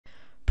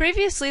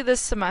Previously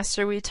this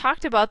semester we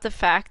talked about the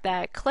fact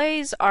that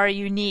clays are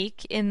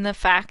unique in the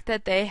fact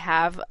that they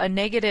have a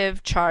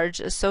negative charge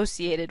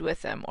associated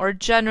with them, or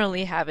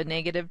generally have a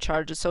negative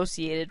charge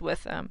associated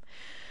with them.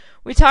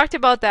 We talked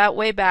about that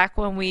way back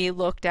when we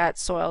looked at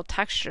soil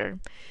texture.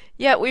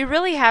 Yet we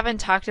really haven't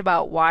talked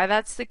about why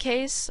that's the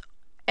case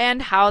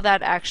and how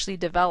that actually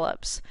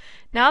develops.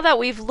 Now that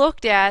we've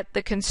looked at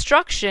the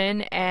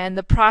construction and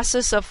the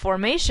process of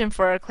formation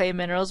for our clay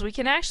minerals, we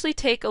can actually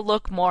take a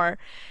look more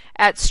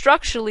at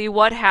structurally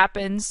what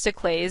happens to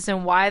clays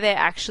and why they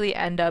actually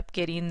end up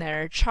getting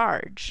their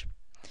charge.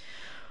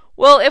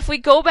 Well, if we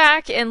go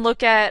back and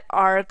look at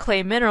our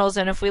clay minerals,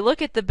 and if we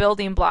look at the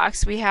building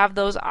blocks, we have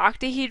those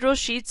octahedral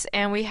sheets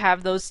and we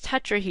have those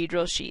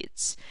tetrahedral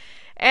sheets.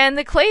 And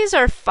the clays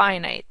are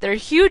finite. They're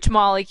huge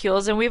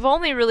molecules, and we've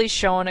only really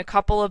shown a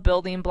couple of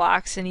building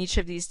blocks in each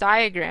of these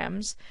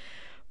diagrams.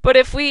 But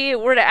if we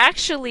were to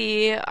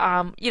actually,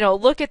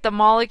 look at the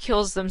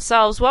molecules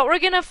themselves, what we're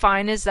going to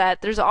find is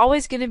that there's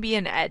always going to be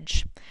an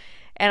edge.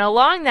 And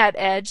along that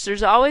edge,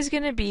 there's always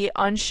going to be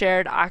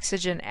unshared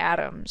oxygen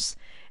atoms.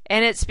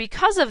 And it's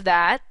because of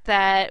that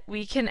that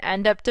we can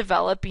end up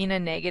developing a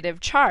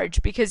negative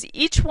charge, because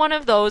each one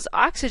of those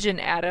oxygen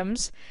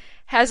atoms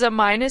has a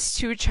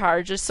 -2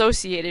 charge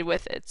associated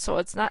with it.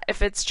 So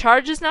if its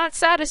charge is not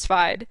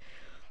satisfied,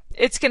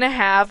 it's going to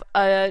have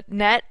a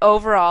net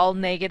overall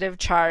negative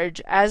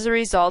charge as a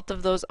result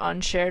of those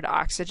unshared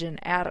oxygen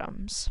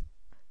atoms.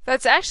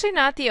 That's actually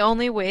not the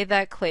only way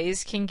that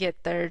clays can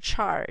get their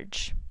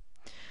charge.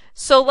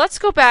 So let's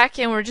go back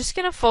and we're just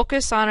going to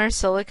focus on our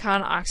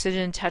silicon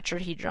oxygen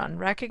tetrahedron.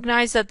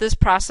 Recognize that this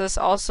process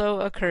also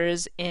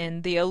occurs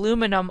in the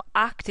aluminum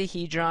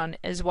octahedron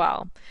as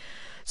well.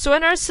 So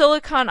in our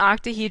silicon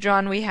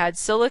octahedron, we had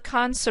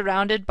silicon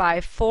surrounded by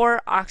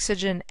 4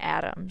 oxygen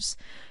atoms.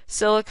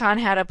 Silicon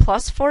had a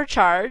 +4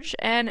 charge,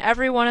 and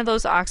every one of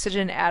those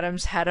oxygen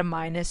atoms had a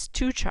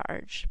 -2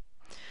 charge.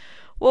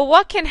 Well,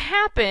 what can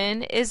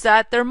happen is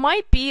that there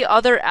might be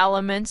other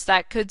elements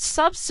that could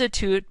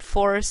substitute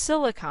for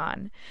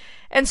silicon.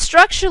 And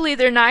structurally,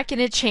 they're not going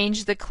to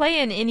change the clay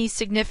in any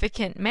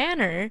significant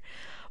manner,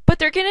 but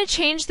they're going to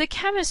change the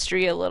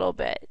chemistry a little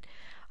bit.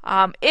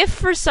 If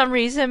for some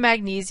reason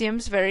magnesium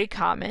is very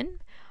common,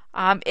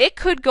 it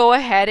could go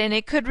ahead and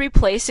it could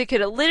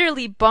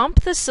literally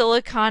bump the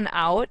silicon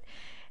out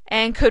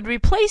and could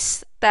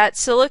replace that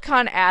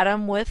silicon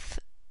atom with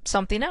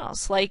something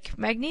else, like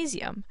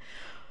magnesium.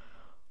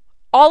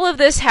 All of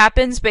this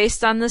happens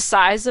based on the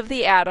size of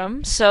the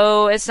atom,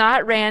 so it's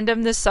not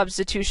random, this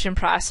substitution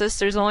process.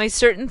 There's only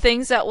certain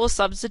things that will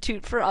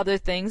substitute for other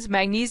things.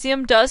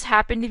 Magnesium does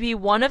happen to be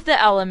one of the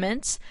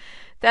elements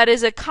that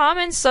is a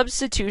common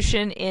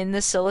substitution in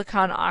the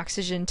silicon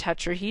oxygen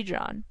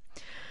tetrahedron.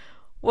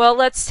 Well,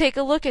 let's take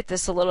a look at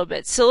this a little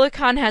bit.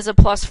 Silicon has a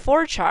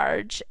 +4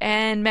 charge,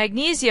 and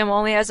magnesium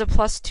only has a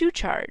 +2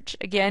 charge.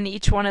 Again,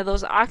 each one of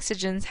those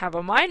oxygens have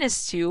a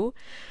 -2.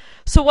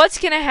 So what's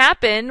going to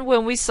happen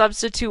when we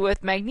substitute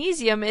with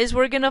magnesium is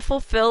we're going to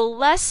fulfill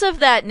less of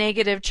that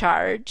negative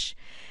charge,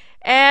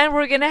 and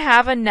we're going to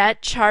have a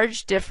net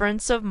charge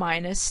difference of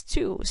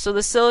 -2. So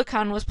the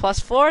silicon was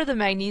 +4, the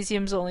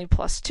magnesium's only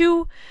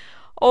 +2.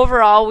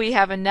 Overall, we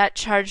have a net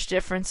charge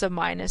difference of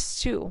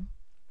 -2.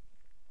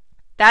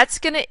 That's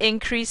going to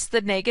increase the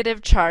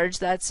negative charge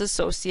that's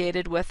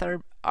associated with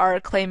our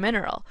clay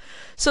mineral.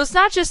 So it's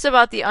not just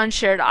about the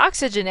unshared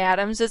oxygen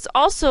atoms, it's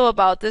also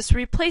about this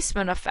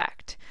replacement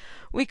effect.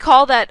 We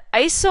call that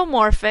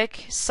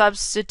isomorphic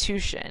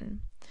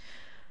substitution.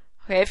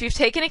 Okay, if you've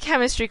taken a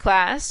chemistry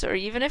class, or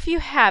even if you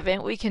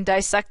haven't, we can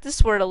dissect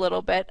this word a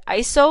little bit.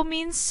 Iso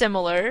means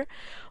similar.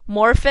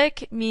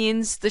 Morphic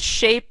means the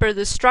shape or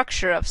the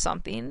structure of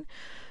something.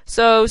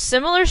 So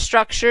similar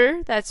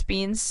structure that's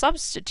being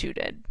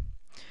substituted.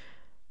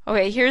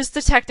 Okay, here's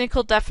the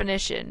technical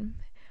definition.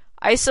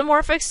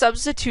 Isomorphic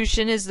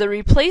substitution is the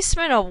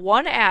replacement of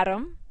one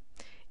atom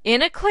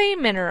in a clay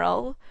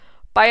mineral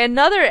by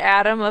another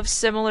atom of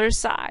similar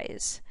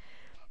size.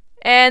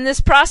 And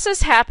this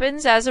process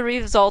happens as a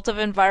result of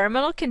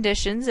environmental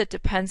conditions. It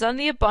depends on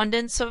the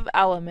abundance of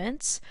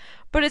elements,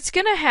 but it's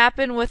going to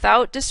happen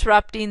without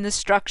disrupting the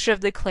structure of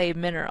the clay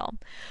mineral.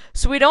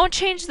 So we don't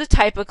change the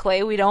type of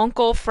clay. We don't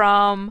go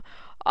from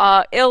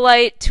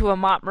illite to a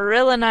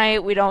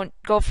montmorillonite. We don't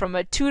go from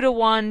a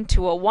 2-to-1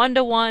 to a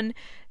 1-to-1.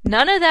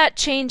 None of that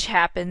change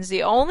happens.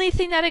 The only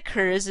thing that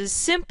occurs is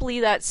simply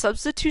that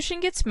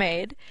substitution gets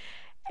made,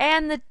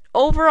 and the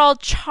overall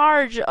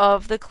charge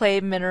of the clay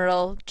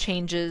mineral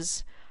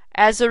changes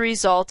as a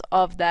result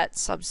of that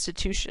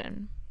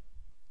substitution.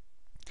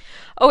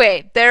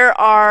 Okay, there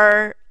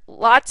are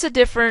lots of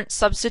different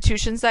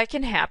substitutions that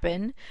can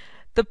happen.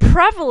 The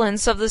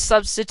prevalence of the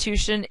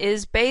substitution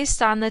is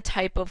based on the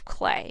type of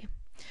clay.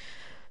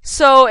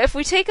 So if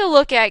we take a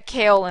look at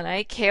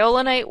kaolinite,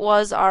 kaolinite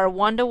was our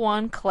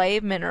 1-to-1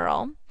 clay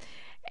mineral,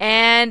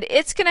 and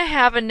it's going to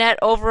have a net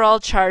overall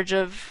charge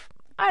of,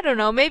 I don't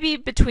know, maybe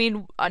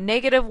between a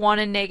 -1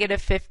 and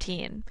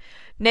 -15.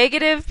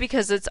 Negative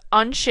because it's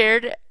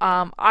unshared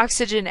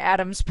oxygen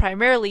atoms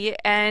primarily,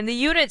 and the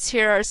units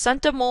here are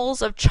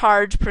centimoles of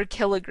charge per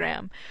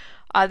kilogram.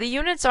 The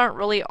units aren't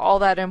really all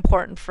that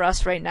important for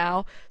us right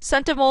now.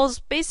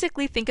 Centimoles,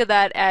 basically think of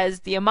that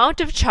as the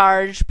amount of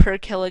charge per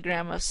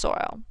kilogram of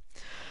soil.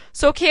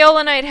 So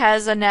kaolinite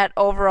has a net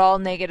overall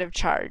negative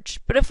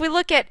charge. But if we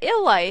look at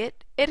illite,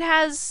 it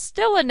has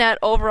still a net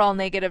overall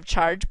negative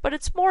charge, but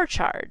it's more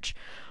charge.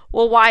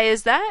 Well, why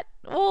is that?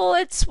 Well,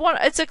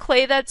 it's a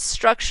clay that's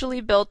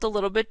structurally built a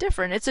little bit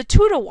different. It's a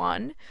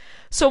 2-to-1,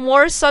 so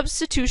more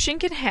substitution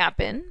can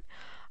happen.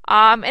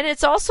 And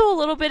it's also a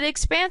little bit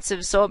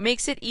expansive, so it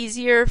makes it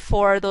easier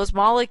for those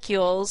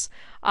molecules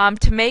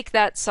to make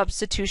that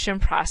substitution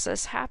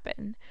process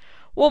happen.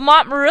 Well,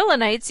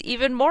 montmorillonite's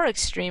even more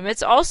extreme.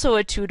 It's also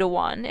a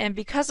 2-to-1, and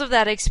because of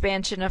that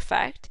expansion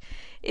effect,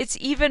 it's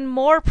even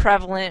more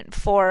prevalent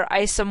for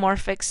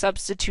isomorphic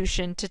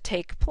substitution to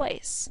take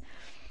place.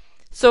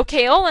 So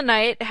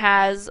kaolinite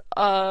has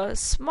a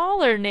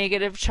smaller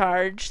negative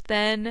charge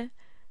than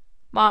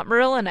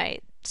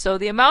montmorillonite, so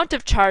the amount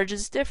of charge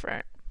is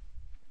different.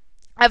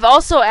 I've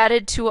also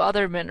added 2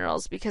 other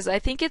minerals because I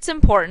think it's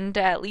important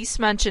to at least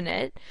mention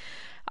it.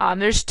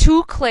 There's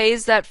 2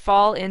 clays that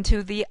fall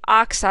into the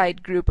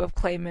oxide group of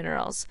clay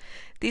minerals.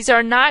 These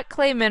are not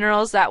clay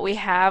minerals that we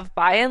have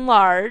by and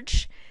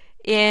large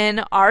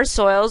in our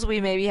soils. We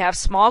maybe have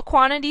small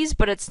quantities,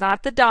 but it's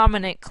not the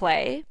dominant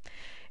clay.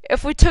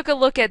 If we took a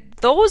look at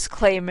those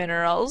clay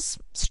minerals,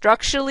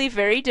 structurally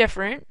very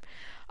different,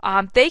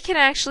 they can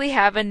actually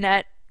have a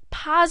net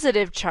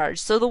positive charge.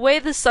 So the way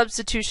the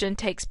substitution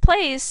takes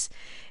place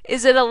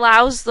is it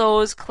allows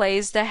those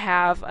clays to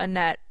have a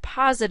net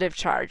positive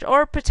charge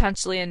or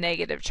potentially a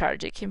negative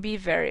charge. It can be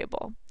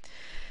variable.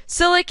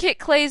 Silicate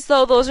clays,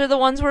 though, those are the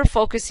ones we're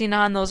focusing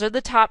on. Those are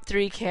the top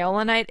 3,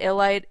 kaolinite,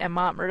 illite, and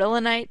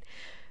montmorillonite.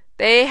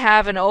 They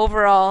have an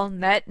overall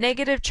net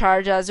negative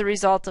charge as a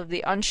result of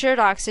the unshared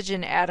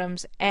oxygen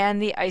atoms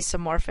and the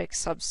isomorphic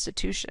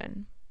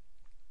substitution.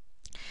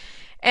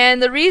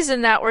 And the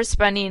reason that we're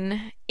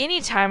spending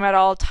any time at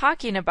all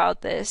talking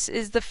about this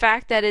is the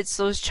fact that it's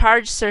those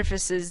charged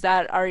surfaces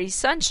that are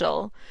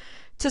essential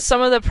to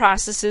some of the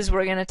processes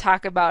we're going to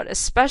talk about,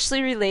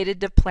 especially related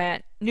to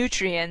plant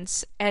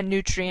nutrients and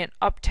nutrient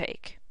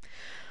uptake.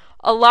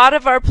 A lot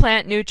of our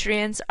plant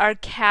nutrients are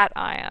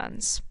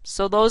cations.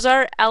 So those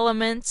are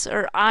elements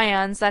or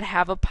ions that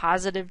have a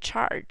positive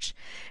charge.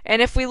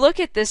 And if we look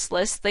at this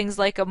list, things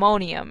like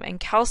ammonium and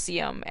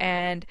calcium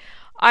and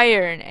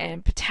iron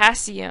and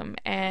potassium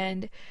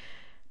and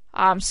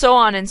so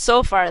on and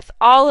so forth,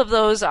 all of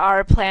those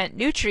are plant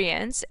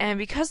nutrients, and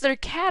because they're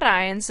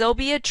cations, they'll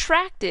be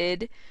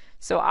attracted,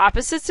 so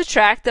opposites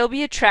attract, they'll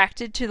be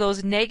attracted to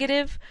those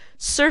negative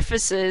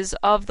surfaces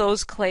of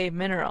those clay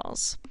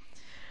minerals.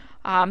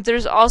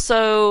 There's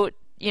also,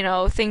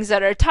 things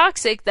that are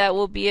toxic that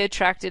will be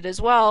attracted as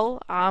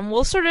well.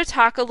 We'll sort of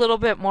talk a little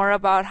bit more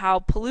about how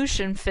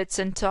pollution fits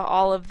into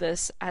all of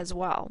this as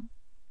well.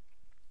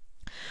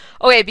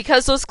 Okay,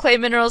 because those clay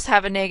minerals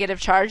have a negative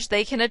charge,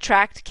 they can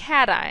attract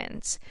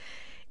cations.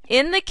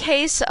 In the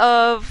case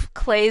of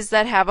clays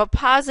that have a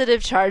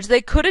positive charge, they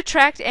could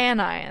attract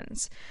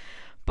anions.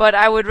 But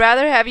I would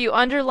rather have you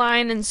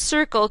underline and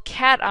circle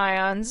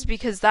cations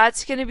because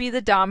that's going to be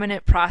the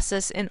dominant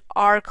process in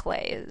our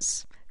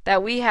clays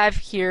that we have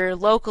here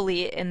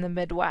locally in the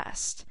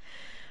Midwest.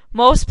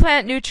 Most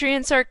plant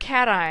nutrients are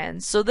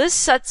cations, so this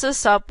sets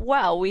us up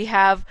well. We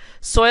have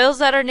soils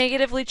that are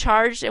negatively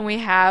charged and we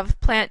have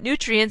plant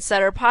nutrients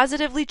that are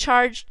positively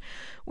charged.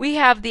 We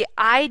have the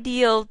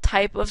ideal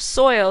type of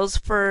soils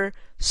for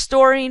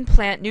storing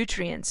plant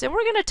nutrients. And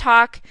we're going to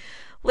talk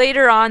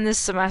later on this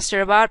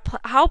semester about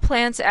how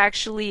plants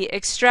actually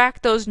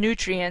extract those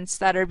nutrients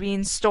that are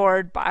being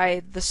stored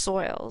by the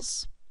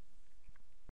soils.